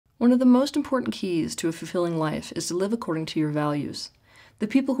One of the most important keys to a fulfilling life is to live according to your values. The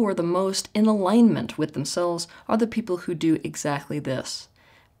people who are the most in alignment with themselves are the people who do exactly this.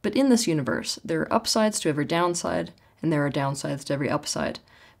 But in this universe, there are upsides to every downside, and there are downsides to every upside.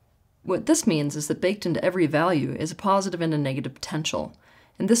 What this means is that baked into every value is a positive and a negative potential,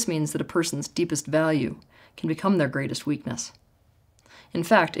 and this means that a person's deepest value can become their greatest weakness. In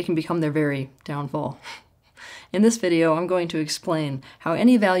fact, it can become their very downfall. In this video, I'm going to explain how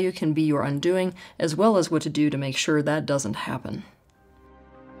any value can be your undoing, as well as what to do to make sure that doesn't happen.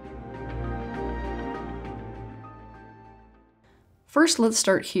 First, let's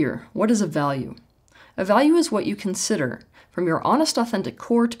start here. What is a value? A value is what you consider, from your honest, authentic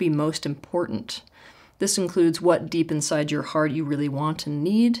core, to be most important. This includes what deep inside your heart you really want and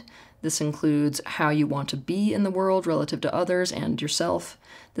need. This includes how you want to be in the world relative to others and yourself.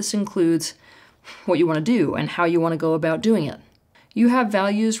 This includes what you want to do and how you want to go about doing it. You have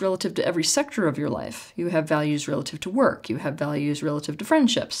values relative to every sector of your life. You have values relative to work. You have values relative to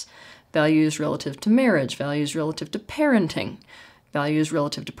friendships, values relative to marriage, values relative to parenting, values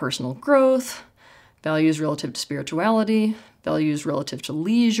relative to personal growth, values relative to spirituality, values relative to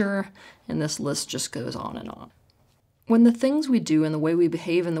leisure, and this list just goes on and on. When the things we do and the way we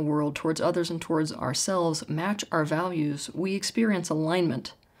behave in the world towards others and towards ourselves match our values, we experience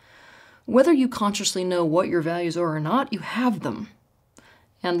alignment. Whether you consciously know what your values are or not, you have them.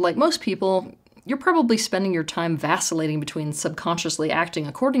 And like most people, you're probably spending your time vacillating between subconsciously acting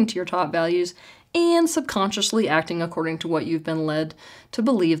according to your top values and subconsciously acting according to what you've been led to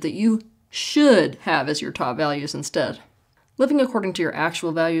believe that you should have as your top values instead. Living according to your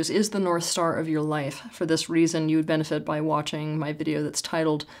actual values is the North Star of your life. For this reason, you would benefit by watching my video that's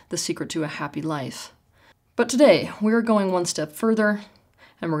titled The Secret to a Happy Life. But today, we're going one step further,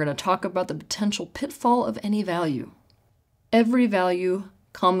 and we're going to talk about the potential pitfall of any value. Every value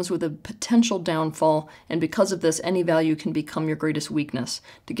comes with a potential downfall, and because of this, any value can become your greatest weakness.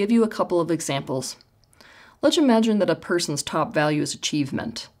 To give you a couple of examples, let's imagine that a person's top value is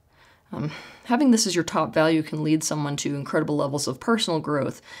achievement. Having this as your top value can lead someone to incredible levels of personal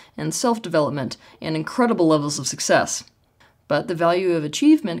growth and self-development and incredible levels of success. But the value of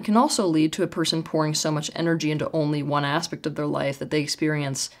achievement can also lead to a person pouring so much energy into only one aspect of their life that they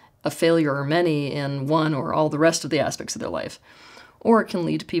experience a failure or many in one or all the rest of the aspects of their life. Or it can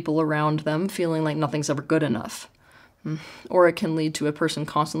lead to people around them feeling like nothing's ever good enough. Or it can lead to a person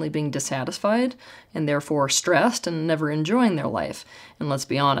constantly being dissatisfied and therefore stressed and never enjoying their life. And let's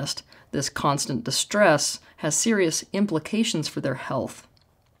be honest, this constant distress has serious implications for their health.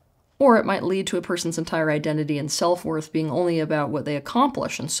 Or it might lead to a person's entire identity and self-worth being only about what they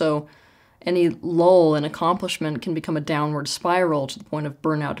accomplish, and so any lull in accomplishment can become a downward spiral to the point of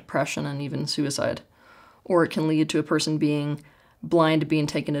burnout, depression, and even suicide. Or it can lead to a person being blind to being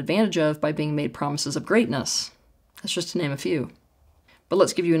taken advantage of by being made promises of greatness. That's just to name a few. But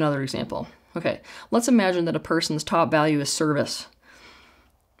let's give you another example. Okay, let's imagine that a person's top value is service.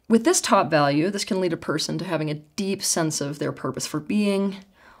 With this top value, this can lead a person to having a deep sense of their purpose for being,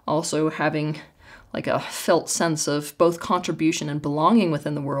 also having like a felt sense of both contribution and belonging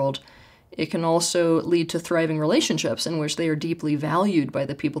within the world. It can also lead to thriving relationships in which they are deeply valued by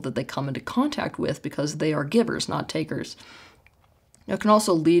the people that they come into contact with because they are givers, not takers. It can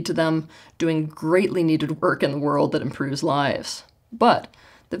also lead to them doing greatly needed work in the world that improves lives. But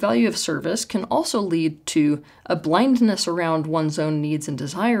the value of service can also lead to a blindness around one's own needs and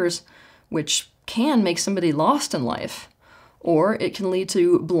desires, which can make somebody lost in life. Or it can lead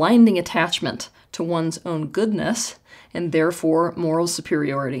to blinding attachment to one's own goodness and therefore moral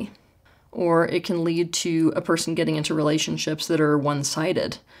superiority. Or it can lead to a person getting into relationships that are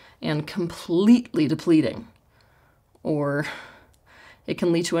one-sided and completely depleting. Or it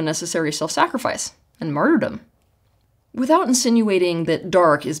can lead to unnecessary self-sacrifice and martyrdom. Without insinuating that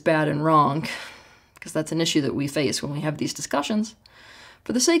dark is bad and wrong, because that's an issue that we face when we have these discussions,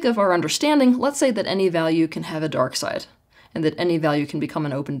 for the sake of our understanding, let's say that any value can have a dark side, and that any value can become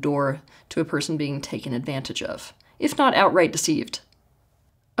an open door to a person being taken advantage of, if not outright deceived.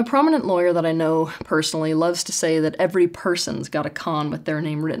 A prominent lawyer that I know personally loves to say that every person's got a con with their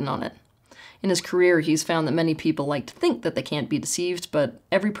name written on it. In his career, he's found that many people like to think that they can't be deceived, but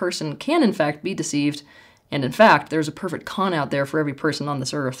every person can in fact be deceived, and in fact, there's a perfect con out there for every person on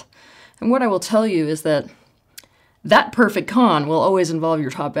this earth. And what I will tell you is that that perfect con will always involve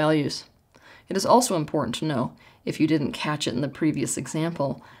your top values. It is also important to know, if you didn't catch it in the previous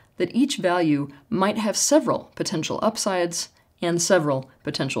example, that each value might have several potential upsides and several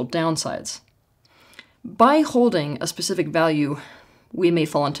potential downsides. By holding a specific value, we may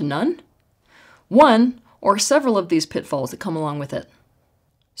fall into none, one, or several of these pitfalls that come along with it.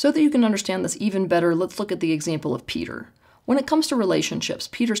 So that you can understand this even better, let's look at the example of Peter. When it comes to relationships,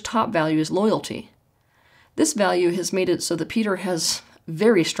 Peter's top value is loyalty. This value has made it so that Peter has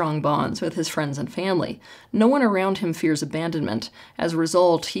very strong bonds with his friends and family. No one around him fears abandonment. As a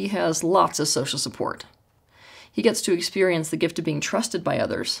result, he has lots of social support. He gets to experience the gift of being trusted by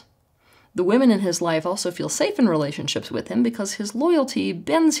others. The women in his life also feel safe in relationships with him because his loyalty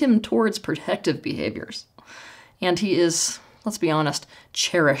bends him towards protective behaviors. And he is, let's be honest,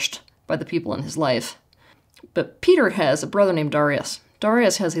 cherished by the people in his life. But Peter has a brother named Darius.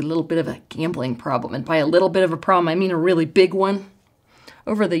 Darius has a little bit of a gambling problem, and by a little bit of a problem, I mean a really big one.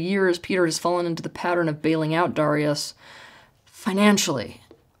 Over the years, Peter has fallen into the pattern of bailing out Darius financially,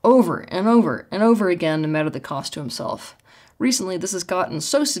 over and over and over again, no matter the cost to himself. Recently, this has gotten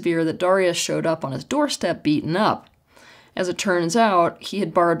so severe that Darius showed up on his doorstep beaten up. As it turns out, he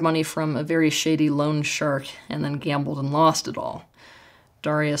had borrowed money from a very shady loan shark and then gambled and lost it all.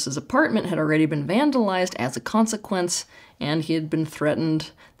 Darius's apartment had already been vandalized as a consequence, and he had been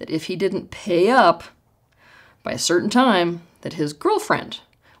threatened that if he didn't pay up by a certain time, that his girlfriend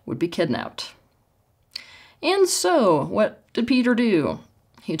would be kidnapped. And so, what did Peter do?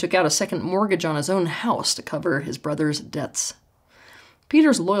 He took out a second mortgage on his own house to cover his brother's debts.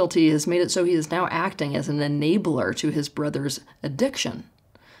 Peter's loyalty has made it so he is now acting as an enabler to his brother's addiction.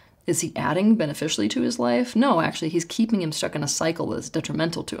 Is he adding beneficially to his life? No, actually, he's keeping him stuck in a cycle that's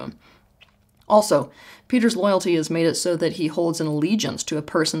detrimental to him. Also, Peter's loyalty has made it so that he holds an allegiance to a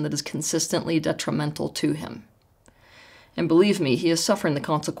person that is consistently detrimental to him. And believe me, he is suffering the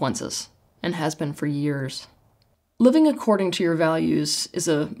consequences, and has been for years. Living according to your values is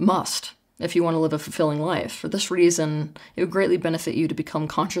a must if you want to live a fulfilling life. For this reason, it would greatly benefit you to become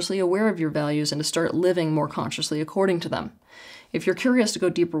consciously aware of your values and to start living more consciously according to them. If you're curious to go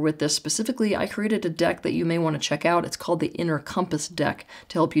deeper with this specifically, I created a deck that you may want to check out. It's called the Inner Compass deck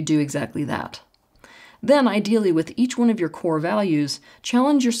to help you do exactly that. Then, ideally, with each one of your core values,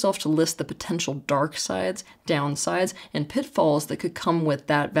 challenge yourself to list the potential dark sides, downsides, and pitfalls that could come with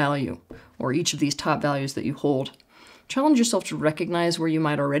that value, or each of these top values that you hold. Challenge yourself to recognize where you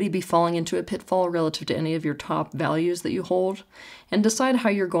might already be falling into a pitfall relative to any of your top values that you hold, and decide how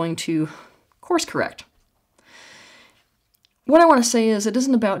you're going to course correct. What I want to say is it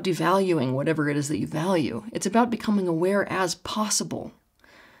isn't about devaluing whatever it is that you value. It's about becoming aware as possible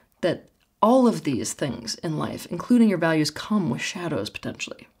that all of these things in life, including your values, come with shadows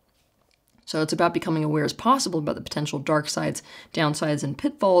potentially. So it's about becoming aware as possible about the potential dark sides, downsides, and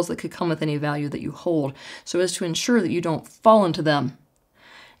pitfalls that could come with any value that you hold, so as to ensure that you don't fall into them,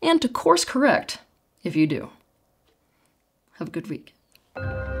 and to course correct if you do. Have a good week.